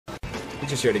He's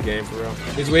just here to game for real.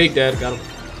 He's weak, dead. Got him.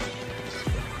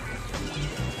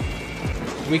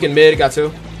 Weak in mid, got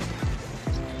 2.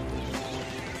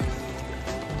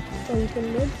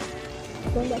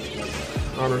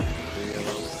 Armor.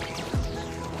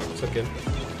 It's okay.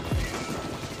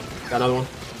 Got another one.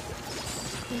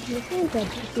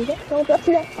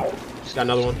 Got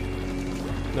another one.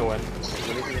 No way.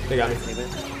 They got me.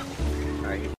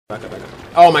 Back up.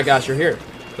 Oh my gosh, you're here.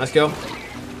 Nice kill.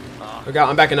 Look out,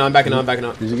 I'm backing up.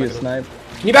 Did you get sniped?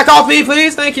 Can you back off me,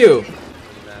 please? Thank you.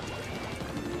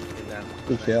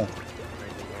 Good kill.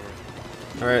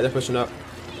 Alright, they're pushing up.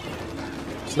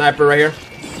 Sniper right here.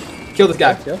 Kill this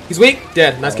guy. He's weak.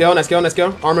 Dead. Nice kill.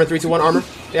 Armor 3, 2, 1 armor.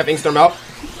 They have Inkstorm out.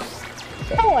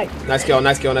 Nice kill.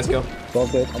 Well,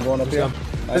 good. I'm going up here.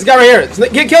 This guy right here.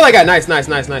 Kill that guy. Nice.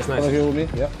 Come here with me.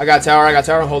 Yep. I got tower.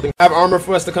 I'm holding. I have armor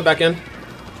for us to come back in.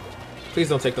 Please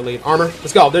don't take the lead. Armor.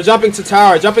 Let's go. They're jumping to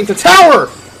tower.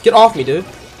 Get off me, dude.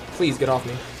 Please get off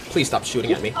me. Please stop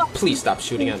shooting at me.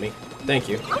 Thank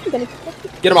you.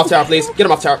 Get him off tower, please.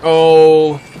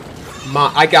 Oh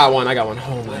my, I got one.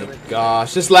 Oh my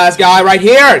gosh. This last guy right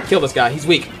here. Kill this guy. He's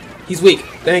weak.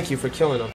 Thank you for killing him.